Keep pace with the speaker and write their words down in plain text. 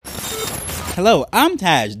Hello, I'm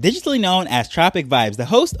Taj, digitally known as Tropic Vibes, the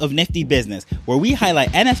host of Nifty Business, where we highlight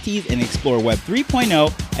NFTs and explore Web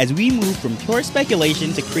 3.0 as we move from pure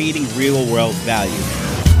speculation to creating real-world value.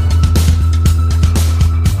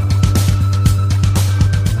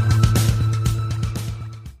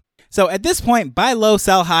 So at this point, buy low,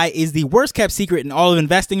 sell high is the worst kept secret in all of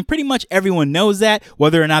investing. Pretty much everyone knows that.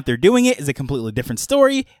 Whether or not they're doing it is a completely different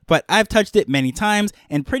story, but I've touched it many times,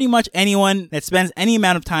 and pretty much anyone that spends any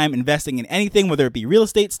amount of time investing in anything, whether it be real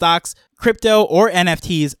estate, stocks, crypto, or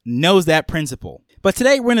NFTs, knows that principle. But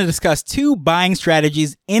today we're going to discuss two buying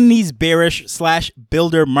strategies in these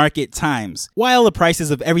bearish/builder market times, while the prices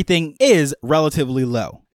of everything is relatively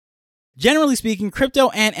low. Generally speaking, crypto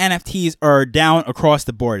and NFTs are down across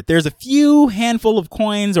the board. There's a few handful of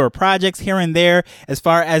coins or projects here and there as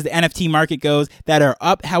far as the NFT market goes that are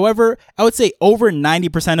up. However, I would say over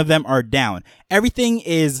 90% of them are down. Everything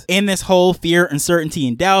is in this whole fear, uncertainty,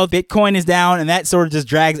 and doubt. Bitcoin is down, and that sort of just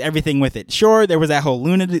drags everything with it. Sure, there was that whole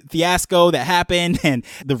Luna fiasco that happened, and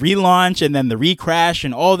the relaunch, and then the recrash,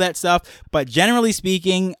 and all that stuff. But generally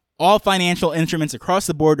speaking, all financial instruments across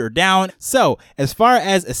the board are down. So as far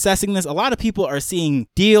as assessing this, a lot of people are seeing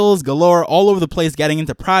deals galore all over the place, getting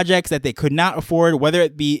into projects that they could not afford, whether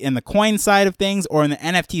it be in the coin side of things or in the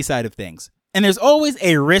NFT side of things. And there's always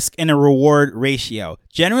a risk and a reward ratio.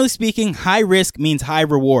 Generally speaking, high risk means high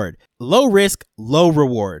reward. Low risk, low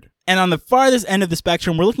reward. And on the farthest end of the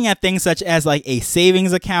spectrum, we're looking at things such as like a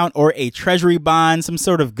savings account or a treasury bond, some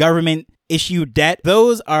sort of government issue debt.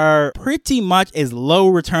 Those are pretty much as low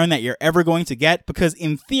return that you're ever going to get, because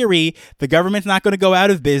in theory, the government's not going to go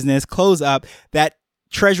out of business, close up. That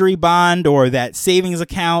treasury bond or that savings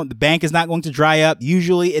account, the bank is not going to dry up.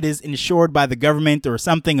 Usually it is insured by the government or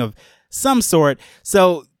something of some sort.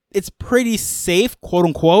 So it's pretty safe, quote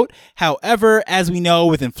unquote. However, as we know,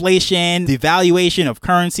 with inflation, the valuation of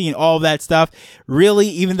currency and all of that stuff, really,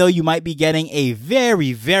 even though you might be getting a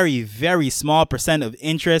very, very, very small percent of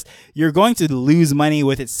interest, you're going to lose money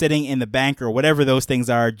with it sitting in the bank or whatever those things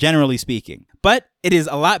are, generally speaking. But it is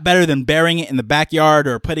a lot better than burying it in the backyard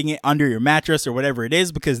or putting it under your mattress or whatever it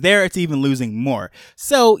is, because there it's even losing more.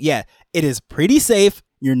 So yeah, it is pretty safe.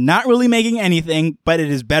 You're not really making anything, but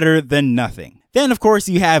it is better than nothing. Then, of course,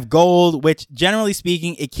 you have gold, which generally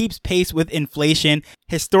speaking, it keeps pace with inflation.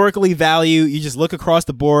 Historically value, you just look across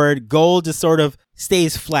the board, gold just sort of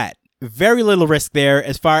stays flat. Very little risk there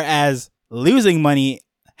as far as losing money.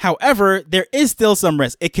 However, there is still some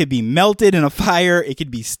risk. It could be melted in a fire. It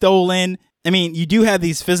could be stolen. I mean, you do have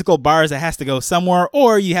these physical bars that has to go somewhere,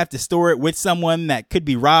 or you have to store it with someone that could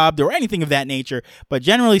be robbed or anything of that nature. But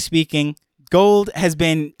generally speaking, gold has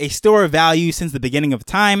been a store of value since the beginning of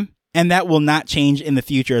time. And that will not change in the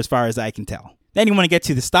future as far as I can tell. Then you want to get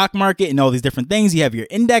to the stock market and all these different things. You have your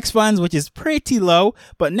index funds, which is pretty low.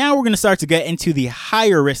 But now we're going to start to get into the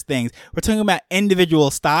higher risk things. We're talking about individual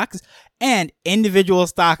stocks and individual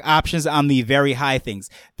stock options on the very high things.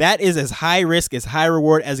 That is as high risk, as high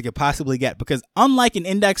reward as it could possibly get. Because unlike an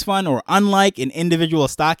index fund or unlike an individual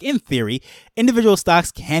stock, in theory, individual stocks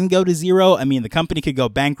can go to zero. I mean, the company could go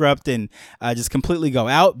bankrupt and just completely go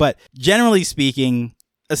out. But generally speaking,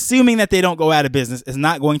 assuming that they don't go out of business, is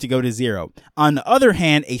not going to go to zero. On the other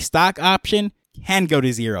hand, a stock option can go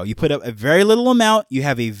to zero. You put up a very little amount, you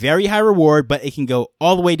have a very high reward, but it can go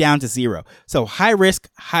all the way down to zero. So high risk,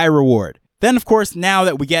 high reward. Then, of course, now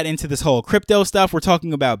that we get into this whole crypto stuff, we're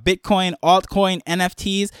talking about Bitcoin, altcoin,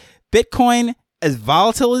 NFTs. Bitcoin, as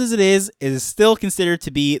volatile as it is still considered to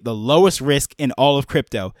be the lowest risk in all of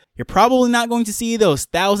crypto. You're probably not going to see those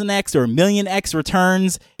 1000x or millionx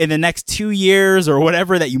returns in the next 2 years or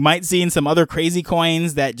whatever that you might see in some other crazy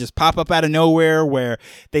coins that just pop up out of nowhere, where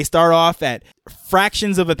they start off at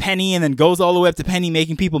fractions of a penny and then goes all the way up to penny,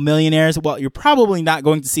 making people millionaires. Well, you're probably not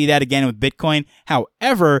going to see that again with Bitcoin.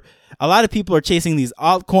 However, a lot of people are chasing these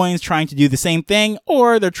altcoins, trying to do the same thing,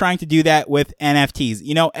 or they're trying to do that with NFTs.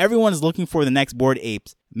 You know, everyone's looking for the next Bored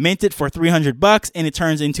Apes. Mint it for $300 and it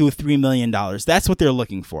turns into $3 million. That's what they're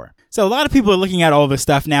looking for. So a lot of people are looking at all this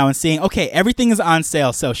stuff now and saying, okay, everything is on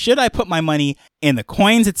sale. So should I put my money in the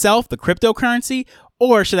coins itself, the cryptocurrency,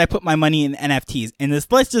 or should I put my money in NFTs? And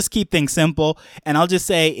let's just keep things simple. And I'll just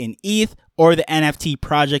say in ETH or the NFT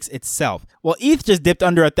projects itself. Well, ETH just dipped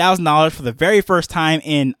under $1,000 for the very first time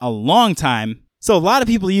in a long time. So a lot of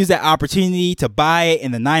people use that opportunity to buy it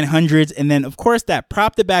in the 900s. And then, of course, that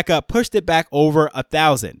propped it back up, pushed it back over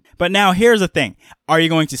 1,000. But now here's the thing. Are you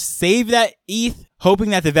going to save that ETH, hoping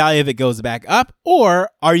that the value of it goes back up? Or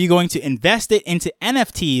are you going to invest it into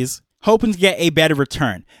NFTs, hoping to get a better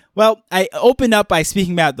return? Well, I opened up by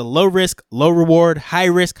speaking about the low risk, low reward, high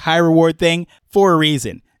risk, high reward thing for a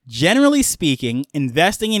reason. Generally speaking,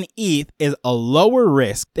 investing in ETH is a lower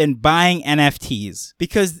risk than buying NFTs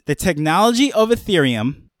because the technology of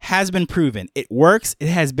Ethereum has been proven. It works. It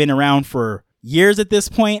has been around for years at this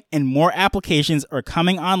point, and more applications are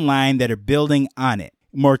coming online that are building on it.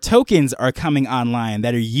 More tokens are coming online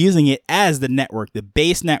that are using it as the network, the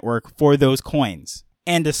base network for those coins.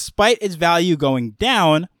 And despite its value going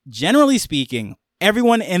down, generally speaking,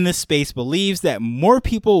 everyone in this space believes that more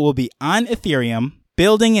people will be on Ethereum,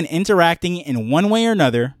 building and interacting in one way or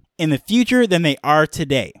another in the future than they are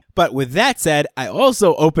today. But with that said, I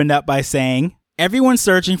also opened up by saying, everyone's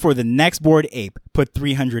searching for the next Bored Ape. Put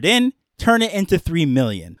 300 in, turn it into 3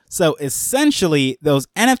 million. So essentially, those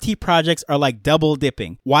NFT projects are like double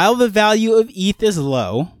dipping. While the value of ETH is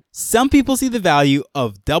low, some people see the value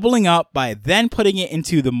of doubling up by then putting it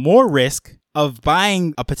into the more risk of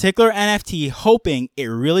buying a particular NFT, hoping it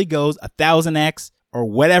really goes 1,000x or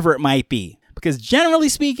whatever it might be. Because generally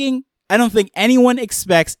speaking, I don't think anyone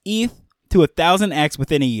expects ETH to 1,000x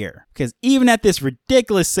within a year. Because even at this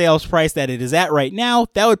ridiculous sales price that it is at right now,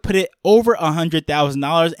 that would put it over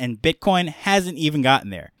 $100,000, and Bitcoin hasn't even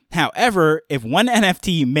gotten there. However, if one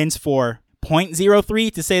NFT mints for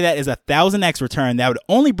 0.03 to say that is 1,000x return, that would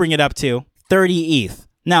only bring it up to 30 ETH.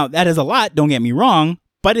 Now, that is a lot, don't get me wrong,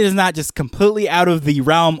 but it is not just completely out of the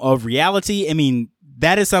realm of reality. I mean,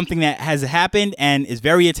 that is something that has happened and is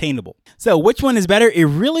very attainable. So which one is better? It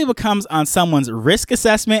really becomes on someone's risk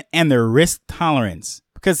assessment and their risk tolerance.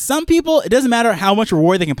 Because some people, it doesn't matter how much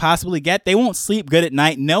reward they can possibly get, they won't sleep good at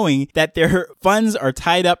night knowing that their funds are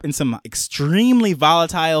tied up in some extremely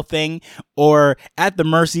volatile thing or at the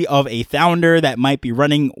mercy of a founder that might be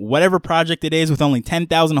running whatever project it is with only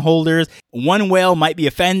 10,000 holders. One whale might be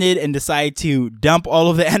offended and decide to dump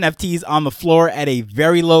all of the NFTs on the floor at a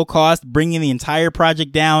very low cost, bringing the entire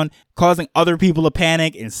project down, causing other people to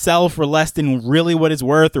panic and sell for less than really what it's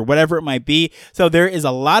worth or whatever it might be. So there is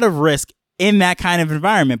a lot of risk in that kind of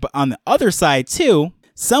environment. But on the other side too,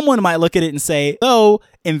 someone might look at it and say, though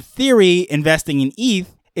in theory, investing in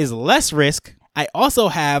ETH is less risk, I also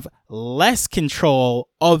have less control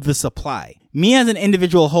of the supply. Me as an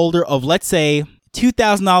individual holder of, let's say,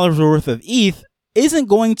 $2,000 worth of ETH isn't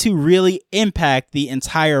going to really impact the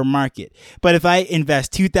entire market. But if I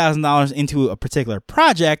invest $2,000 into a particular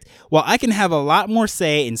project, well, I can have a lot more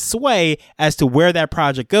say and sway as to where that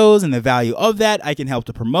project goes and the value of that. I can help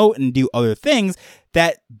to promote and do other things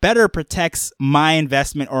that better protects my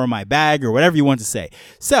investment or my bag or whatever you want to say.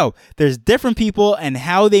 So there's different people and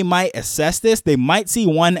how they might assess this. They might see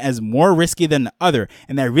one as more risky than the other.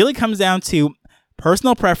 And that really comes down to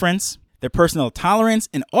personal preference, their personal tolerance,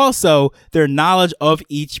 and also their knowledge of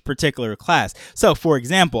each particular class. So for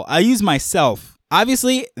example, I use myself.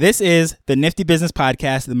 Obviously, this is the Nifty Business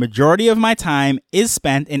Podcast. The majority of my time is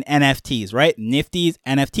spent in NFTs, right? Nifty's,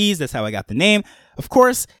 NFTs, that's how I got the name. Of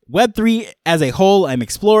course, Web3 as a whole, I'm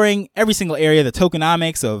exploring every single area, the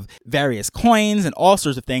tokenomics of various coins and all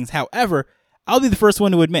sorts of things. However, I'll be the first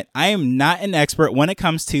one to admit I am not an expert when it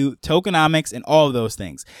comes to tokenomics and all of those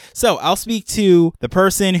things. So I'll speak to the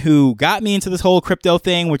person who got me into this whole crypto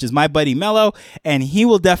thing, which is my buddy Mello, and he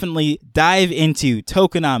will definitely dive into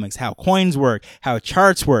tokenomics, how coins work, how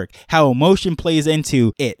charts work, how emotion plays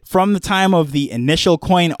into it. From the time of the initial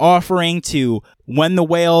coin offering to when the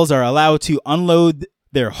whales are allowed to unload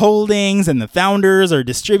their holdings and the founders are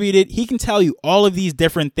distributed, he can tell you all of these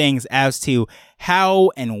different things as to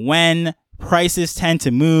how and when prices tend to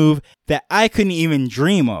move that I couldn't even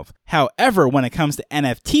dream of. However, when it comes to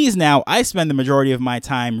NFTs now, I spend the majority of my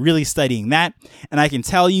time really studying that, and I can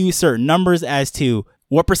tell you certain numbers as to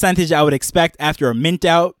what percentage I would expect after a mint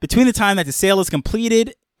out between the time that the sale is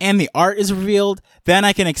completed and the art is revealed. Then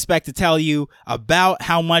I can expect to tell you about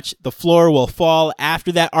how much the floor will fall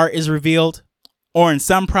after that art is revealed. Or in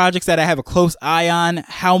some projects that I have a close eye on,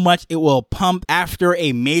 how much it will pump after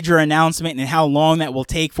a major announcement and how long that will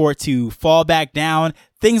take for it to fall back down,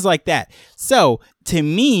 things like that. So to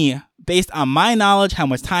me, based on my knowledge, how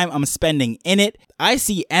much time I'm spending in it, I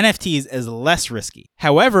see NFTs as less risky.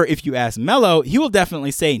 However, if you ask Mello, he will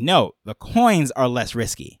definitely say, no, the coins are less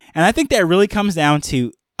risky. And I think that really comes down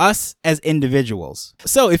to us as individuals.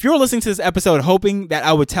 So if you're listening to this episode hoping that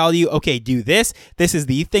I would tell you, okay, do this, this is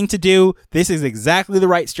the thing to do, this is exactly the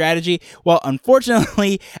right strategy, well,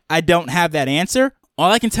 unfortunately, I don't have that answer. All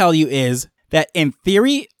I can tell you is that in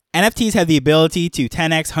theory, NFTs have the ability to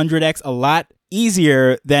 10x, 100x a lot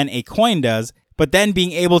easier than a coin does, but then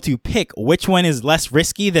being able to pick which one is less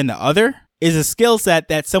risky than the other is a skill set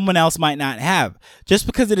that someone else might not have. Just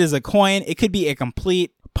because it is a coin, it could be a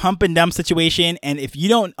complete pump and dump situation. And if you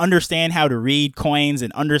don't understand how to read coins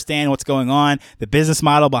and understand what's going on, the business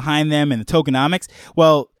model behind them and the tokenomics,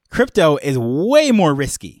 well, crypto is way more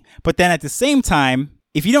risky. But then at the same time,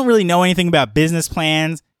 if you don't really know anything about business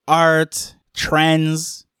plans, art,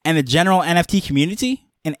 trends, and the general NFT community,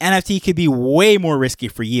 an NFT could be way more risky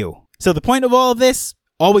for you. So the point of all of this,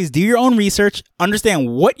 always do your own research, understand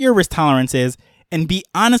what your risk tolerance is, and be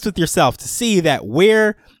honest with yourself to see that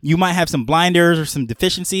where you might have some blinders or some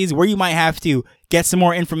deficiencies, where you might have to get some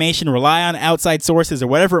more information, rely on outside sources or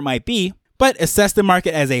whatever it might be, but assess the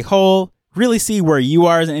market as a whole, really see where you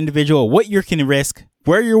are as an individual, what you can risk,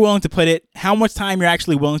 where you're willing to put it, how much time you're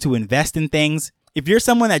actually willing to invest in things. If you're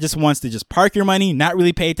someone that just wants to just park your money, not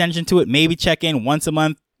really pay attention to it, maybe check in once a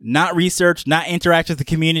month, not research, not interact with the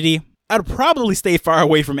community, I'd probably stay far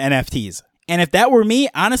away from NFTs. And if that were me,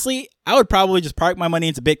 honestly, I would probably just park my money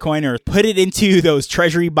into Bitcoin or put it into those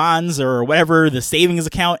treasury bonds or whatever, the savings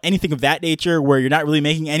account, anything of that nature where you're not really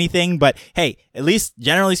making anything. But hey, at least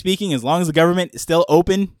generally speaking, as long as the government is still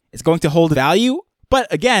open, it's going to hold value.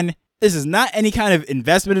 But again, this is not any kind of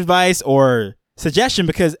investment advice or suggestion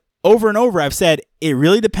because over and over I've said it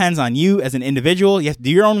really depends on you as an individual. You have to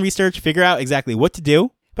do your own research, figure out exactly what to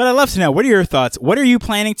do. But I'd love to know, what are your thoughts? What are you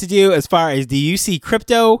planning to do as far as do you see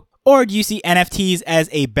crypto or do you see NFTs as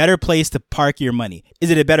a better place to park your money? Is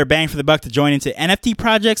it a better bang for the buck to join into NFT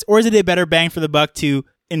projects or is it a better bang for the buck to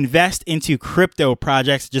invest into crypto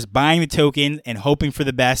projects, just buying the token and hoping for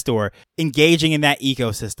the best or engaging in that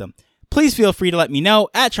ecosystem? Please feel free to let me know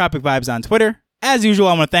at Tropic Vibes on Twitter. As usual,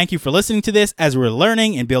 I want to thank you for listening to this as we're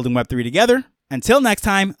learning and building Web3 together. Until next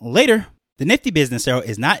time, later. The Nifty Business Show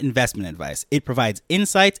is not investment advice. It provides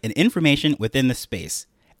insights and information within the space.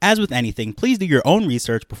 As with anything, please do your own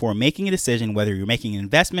research before making a decision whether you're making an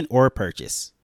investment or a purchase.